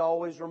great thing to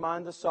always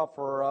remind the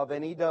sufferer of,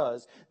 and he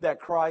does, that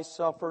Christ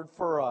suffered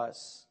for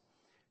us.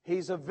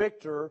 He's a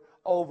victor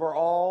over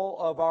all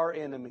of our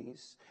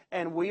enemies.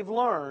 And we've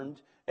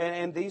learned,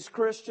 and these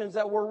Christians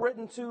that we're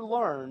written to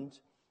learned,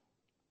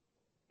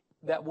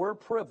 that we're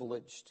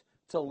privileged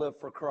to live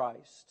for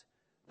Christ.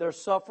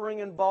 There's suffering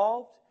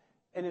involved,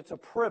 and it's a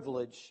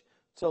privilege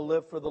to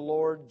live for the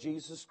Lord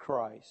Jesus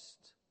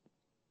Christ.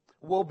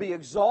 We'll be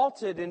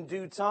exalted in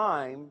due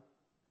time,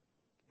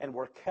 and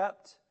we're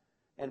kept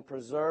and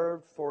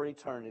preserved for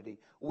eternity.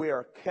 We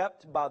are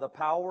kept by the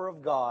power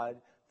of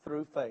God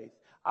through faith.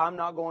 I'm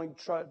not going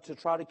to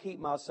try to keep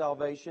my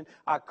salvation.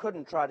 I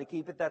couldn't try to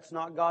keep it. That's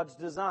not God's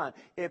design.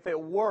 If it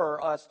were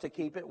us to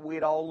keep it,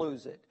 we'd all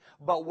lose it.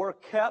 But we're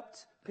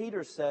kept,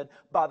 Peter said,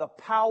 by the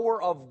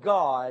power of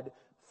God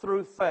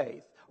through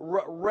faith.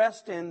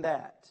 Rest in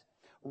that.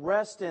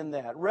 Rest in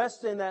that.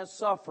 Rest in that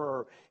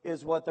sufferer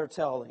is what they're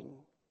telling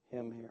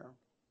him here.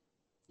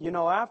 You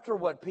know, after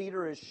what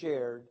Peter has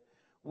shared,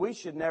 we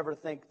should never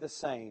think the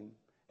same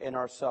in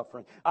our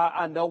suffering.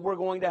 I know we're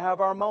going to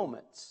have our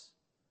moments,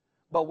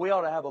 but we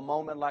ought to have a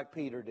moment like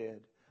Peter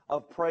did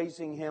of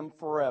praising Him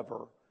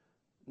forever,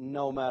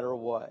 no matter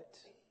what.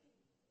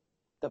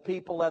 The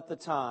people at the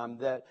time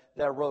that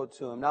wrote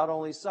to him, not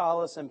only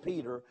Silas and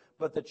Peter,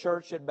 but the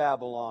church at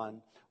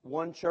Babylon.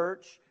 One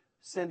church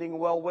sending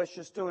well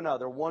wishes to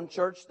another. One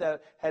church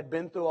that had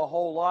been through a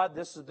whole lot.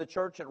 This is the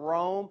church at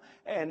Rome,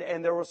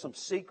 and there was some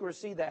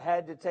secrecy that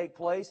had to take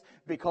place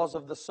because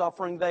of the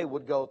suffering they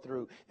would go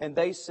through, and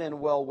they send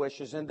well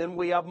wishes. And then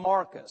we have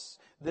Marcus.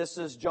 This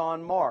is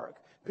John Mark.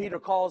 Peter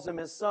calls him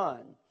his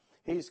son.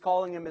 He's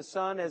calling him his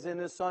son as in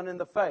his son in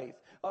the faith,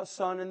 a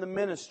son in the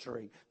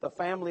ministry. The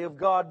family of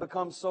God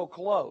becomes so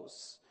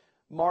close.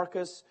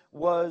 Marcus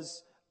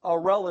was a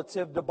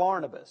relative to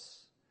Barnabas.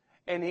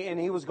 And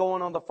he was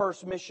going on the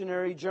first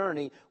missionary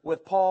journey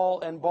with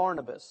Paul and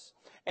Barnabas.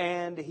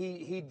 And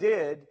he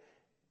did,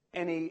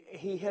 and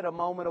he hit a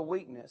moment of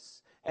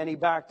weakness, and he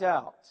backed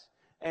out.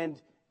 And,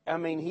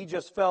 he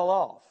just fell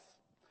off.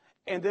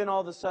 And then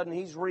all of a sudden,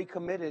 he's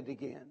recommitted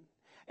again.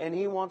 And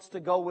he wants to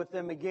go with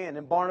them again.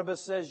 And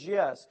Barnabas says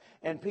yes,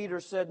 and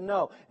Peter said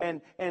no.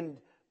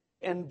 And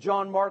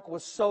John Mark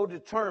was so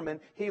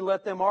determined, he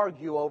let them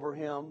argue over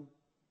him.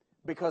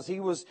 Because he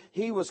was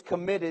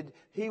committed,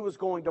 he was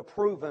going to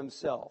prove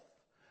himself.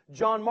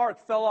 John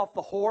Mark fell off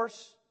the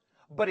horse,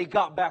 but he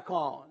got back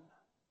on.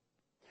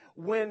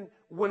 When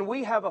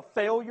we have a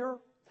failure,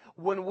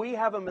 when we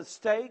have a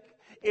mistake,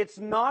 it's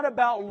not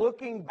about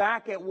looking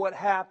back at what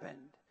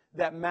happened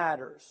that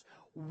matters.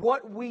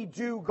 What we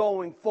do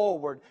going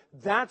forward,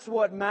 that's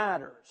what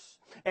matters.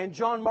 And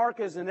John Mark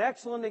is an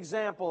excellent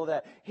example of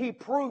that. He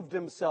proved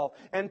himself.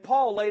 And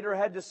Paul later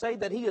had to say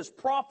that he is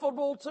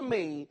profitable to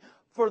me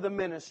for the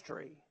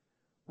ministry.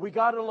 We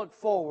got to look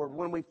forward.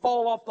 When we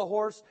fall off the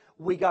horse,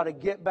 we got to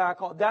get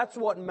back on. That's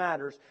what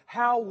matters.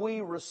 How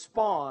we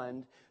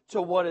respond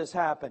to what has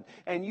happened.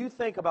 And you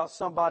think about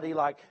somebody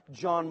like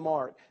John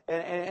Mark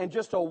and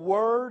just a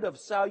word of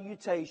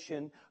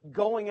salutation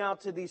going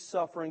out to these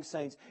suffering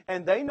saints.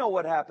 And they know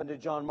what happened to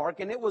John Mark,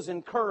 and it was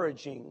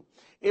encouraging.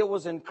 It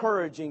was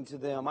encouraging to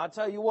them. I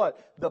tell you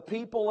what, the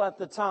people at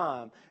the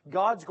time,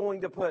 God's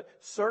going to put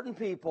certain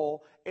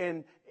people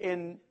in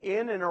and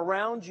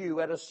around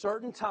you at a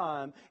certain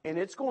time, and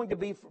it's going to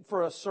be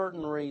for a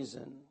certain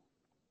reason.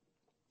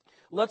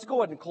 Let's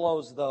go ahead and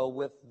close, though,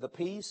 with the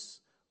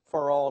peace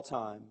for all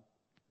time.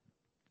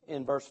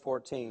 In verse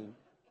 14,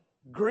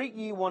 greet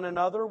ye one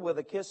another with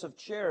a kiss of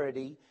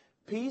charity.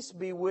 Peace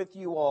be with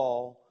you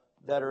all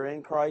that are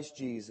in Christ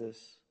Jesus.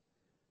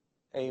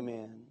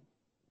 Amen.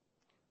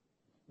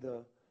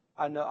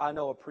 I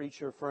know a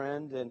preacher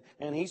friend,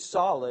 and he's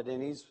solid,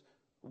 and he's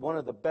one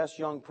of the best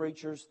young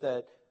preachers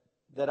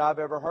that I've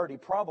ever heard. He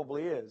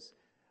probably is.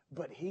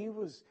 But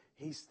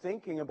he's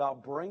thinking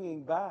about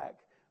bringing back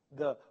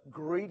the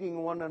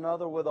greeting one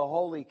another with a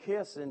holy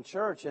kiss in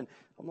church. And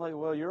I'm like,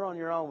 well, you're on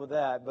your own with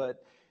that.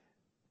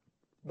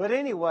 But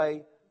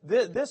anyway,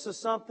 this is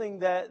something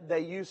that they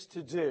used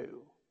to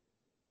do.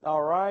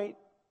 All right?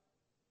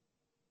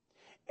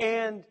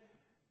 And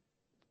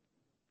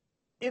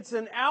it's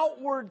an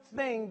outward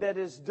thing that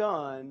is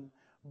done,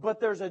 but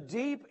there's a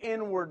deep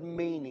inward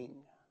meaning.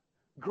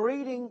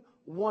 Greeting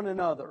one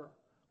another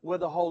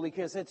with a holy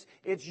kiss.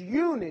 It's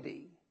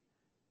unity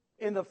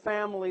in the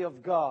family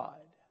of God.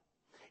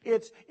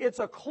 It's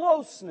a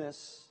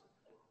closeness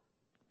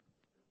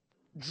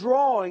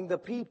drawing the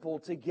people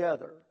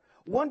together.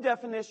 One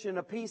definition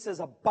of peace is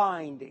a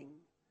binding.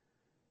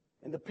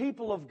 And the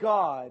people of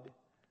God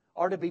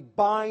are to be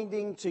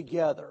binding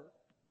together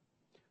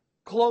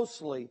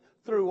closely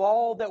through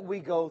all that we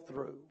go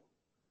through.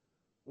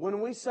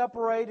 When we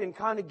separate and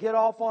kind of get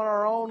off on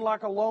our own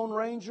like a lone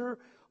ranger,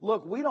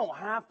 look, we don't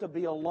have to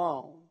be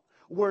alone.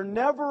 We're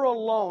never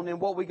alone in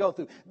what we go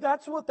through.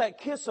 That's what that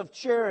kiss of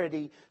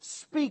charity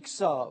speaks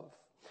of.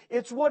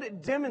 It's what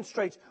it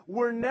demonstrates.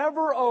 We're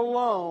never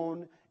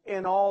alone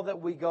in all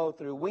that we go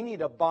through. We need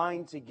to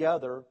bind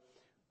together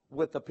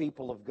with the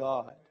people of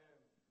God.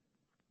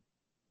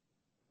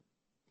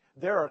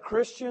 There are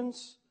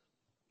Christians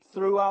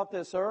throughout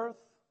this earth,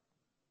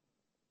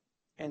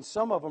 and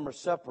some of them are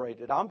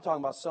separated. I'm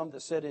talking about some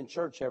that sit in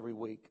church every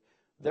week.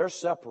 They're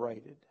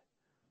separated.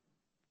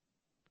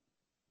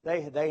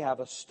 They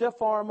have a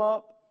stiff arm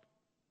up.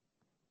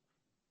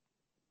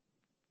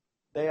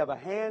 They have a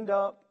hand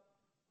up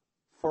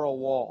for a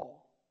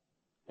wall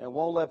and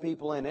won't let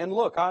people in. And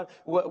look,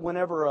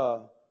 whenever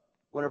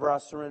I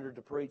surrendered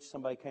to preach,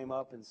 somebody came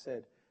up and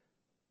said,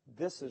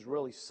 this is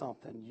really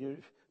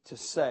something to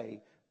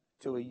say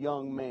to a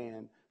young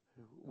man,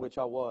 which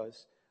I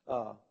was,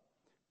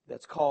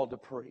 that's called to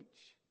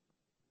preach.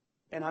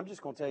 And I'm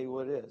just going to tell you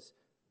what it is.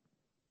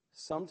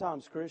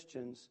 Sometimes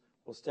Christians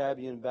will stab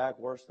you in the back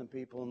worse than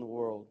people in the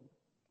world.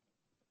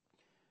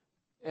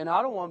 And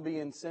I don't want to be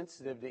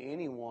insensitive to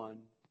anyone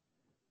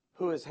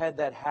who has had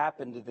that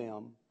happen to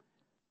them,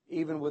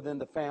 even within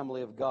the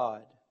family of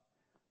God.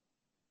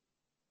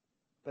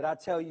 But I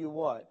tell you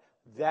what,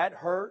 that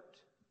hurt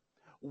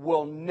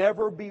will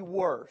never be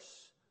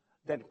worse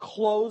than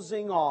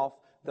closing off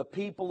the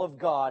people of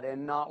God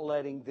and not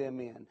letting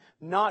them in.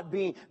 Not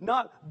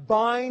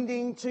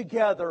binding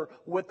together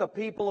with the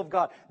people of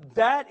God.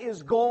 That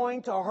is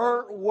going to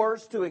hurt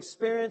worse to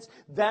experience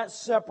that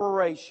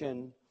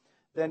separation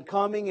than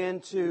coming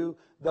into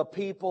the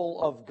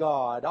people of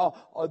God.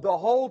 The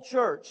whole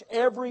church,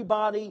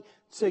 everybody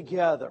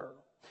together.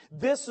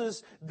 This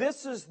is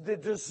the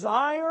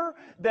desire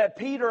that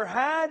Peter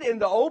had in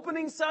the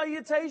opening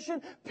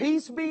salutation.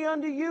 Peace be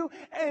unto you.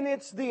 And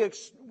it's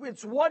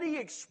what he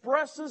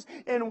expresses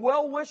in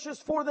well wishes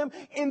for them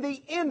in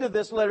the end of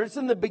this letter. It's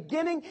in the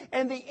beginning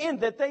and the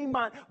end, that they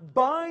might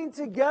bind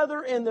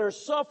together in their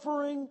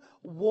suffering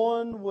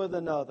one with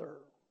another.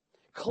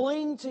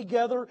 Cling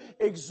together,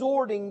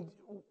 exhorting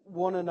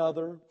one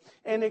another,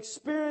 and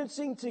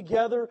experiencing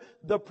together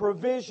the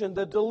provision,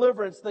 the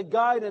deliverance, the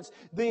guidance,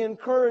 the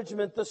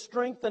encouragement, the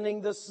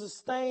strengthening, the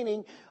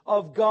sustaining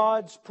of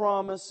God's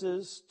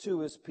promises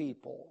to His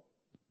people.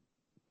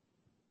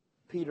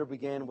 Peter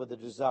began with a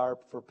desire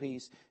for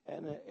peace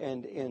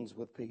and ends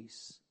with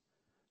peace.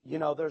 You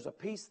know, there's a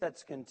peace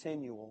that's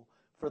continual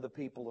for the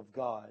people of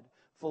God.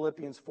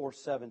 Philippians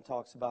 4:7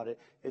 talks about it.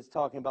 It's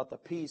talking about the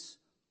peace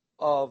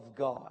of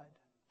God.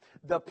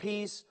 The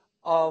peace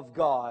of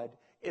God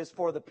is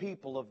for the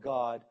people of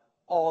God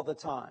all the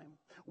time.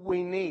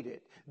 We need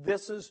it.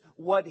 This is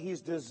what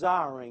He's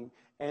desiring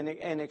and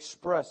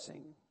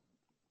expressing.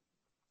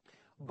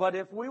 But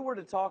if we were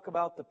to talk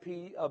about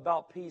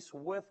peace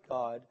with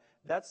God,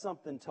 that's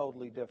something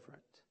totally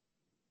different.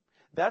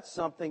 That's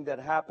something that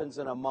happens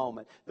in a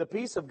moment. The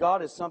peace of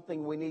God is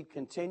something we need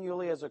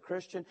continually as a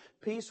Christian.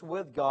 Peace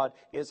with God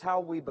is how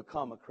we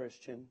become a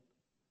Christian.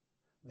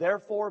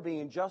 Therefore,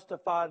 being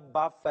justified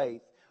by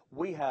faith,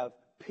 we have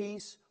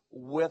peace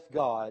with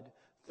God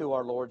through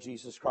our Lord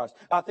Jesus Christ.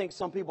 I think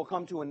some people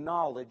come to a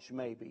knowledge,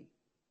 maybe.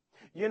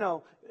 You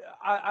know,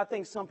 I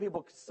think some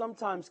people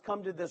sometimes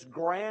come to this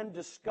grand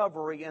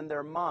discovery in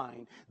their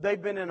mind.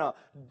 They've been in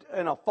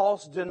a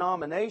false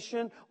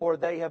denomination, or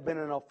they have been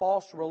in a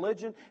false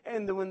religion,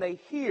 and then when they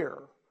hear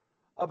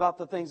about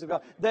the things of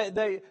God,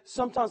 they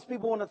sometimes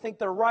people want to think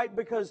they're right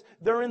because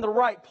they're in the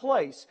right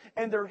place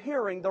and they're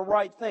hearing the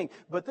right thing.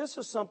 But this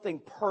is something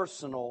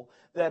personal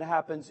that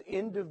happens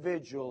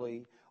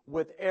individually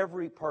with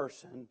every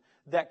person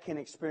that can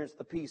experience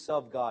the peace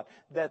of God,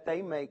 that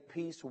they make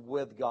peace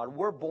with God.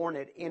 We're born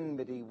at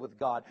enmity with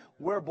God.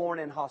 We're born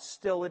in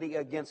hostility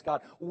against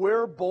God.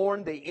 We're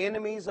born the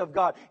enemies of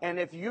God. And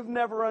if you've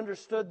never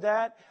understood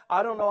that,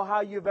 I don't know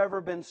how you've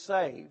ever been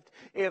saved.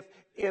 If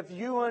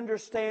you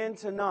understand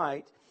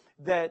tonight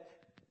that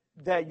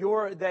you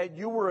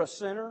were a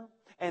sinner,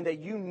 and that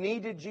you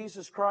needed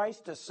Jesus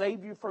Christ to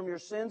save you from your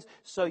sins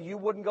so you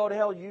wouldn't go to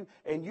hell,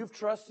 and you've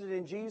trusted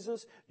in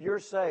Jesus, you're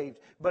saved.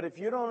 But if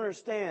you don't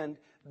understand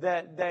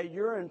that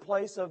you're in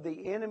place of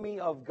the enemy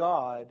of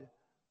God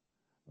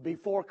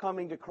before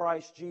coming to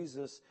Christ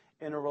Jesus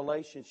in a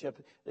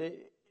relationship,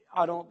 it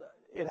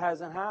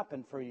hasn't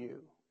happened for you.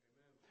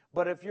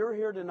 But if you're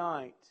here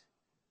tonight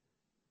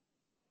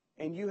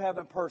and you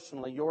haven't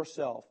personally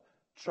yourself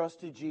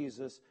trusted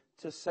Jesus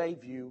to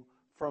save you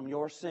from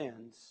your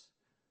sins,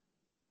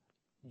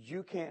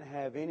 you can't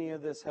have any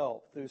of this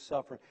help through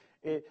suffering.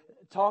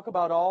 Talk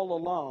about all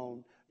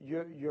alone.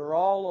 You're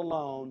all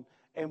alone,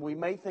 and we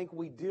may think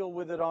we deal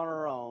with it on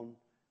our own,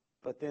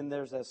 but then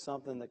there's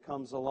something that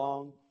comes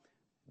along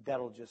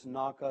that'll just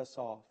knock us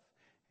off.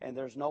 And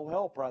there's no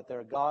help right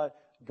there.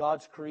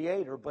 God's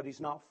creator, but He's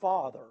not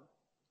Father.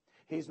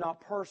 He's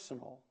not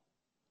personal.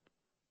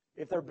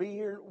 If there be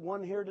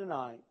one here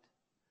tonight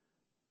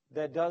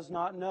that does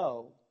not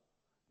know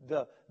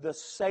the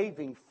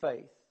saving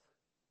faith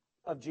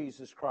of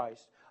Jesus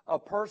Christ, a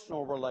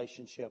personal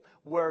relationship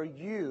where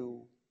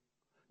you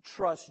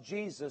trust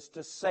Jesus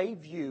to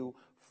save you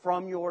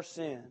from your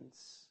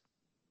sins,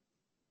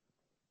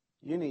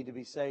 you need to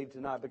be saved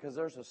tonight, because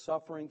there's a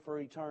suffering for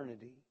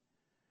eternity,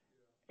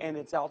 and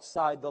it's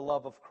outside the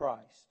love of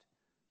Christ.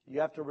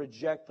 You have to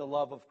reject the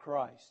love of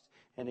Christ,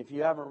 and if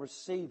you haven't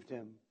received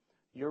Him,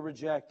 you're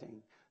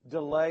rejecting.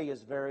 Delay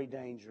is very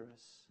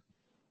dangerous.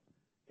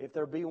 If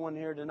there be one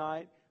here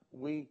tonight,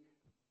 we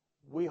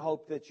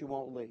hope that you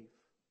won't leave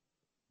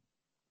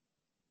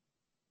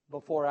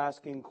before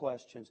asking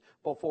questions,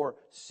 before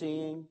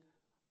seeing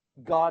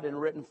God in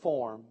written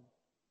form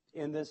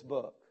in this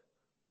book.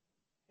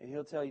 And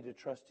He'll tell you to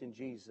trust in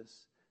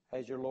Jesus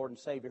as your Lord and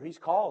Savior. He's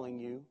calling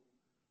you,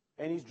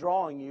 and He's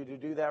drawing you to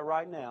do that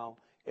right now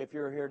if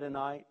you're here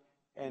tonight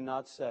and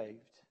not saved.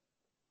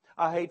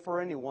 I hate for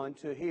anyone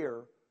to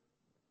hear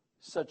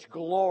such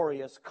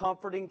glorious,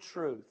 comforting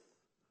truth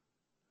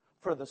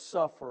for the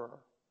sufferer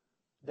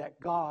that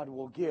God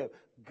will give.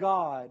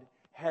 God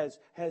has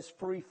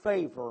free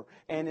favor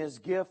and His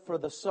gift for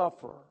the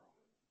sufferer.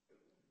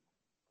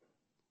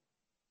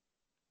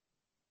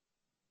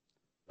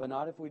 But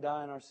not if we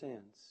die in our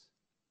sins.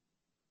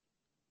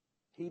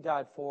 He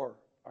died for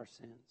our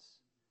sins.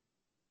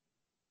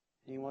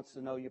 He wants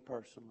to know you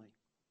personally.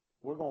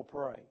 We're going to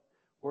pray.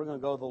 We're going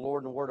to go to the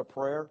Lord in a word of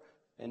prayer,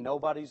 and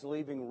nobody's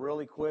leaving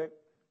really quick.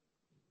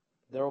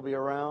 They'll be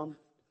around.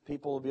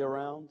 People will be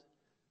around.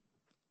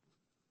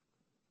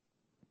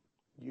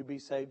 You be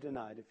saved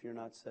tonight if you're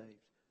not saved.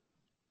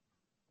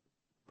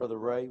 Brother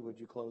Ray, would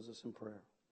you close us in prayer?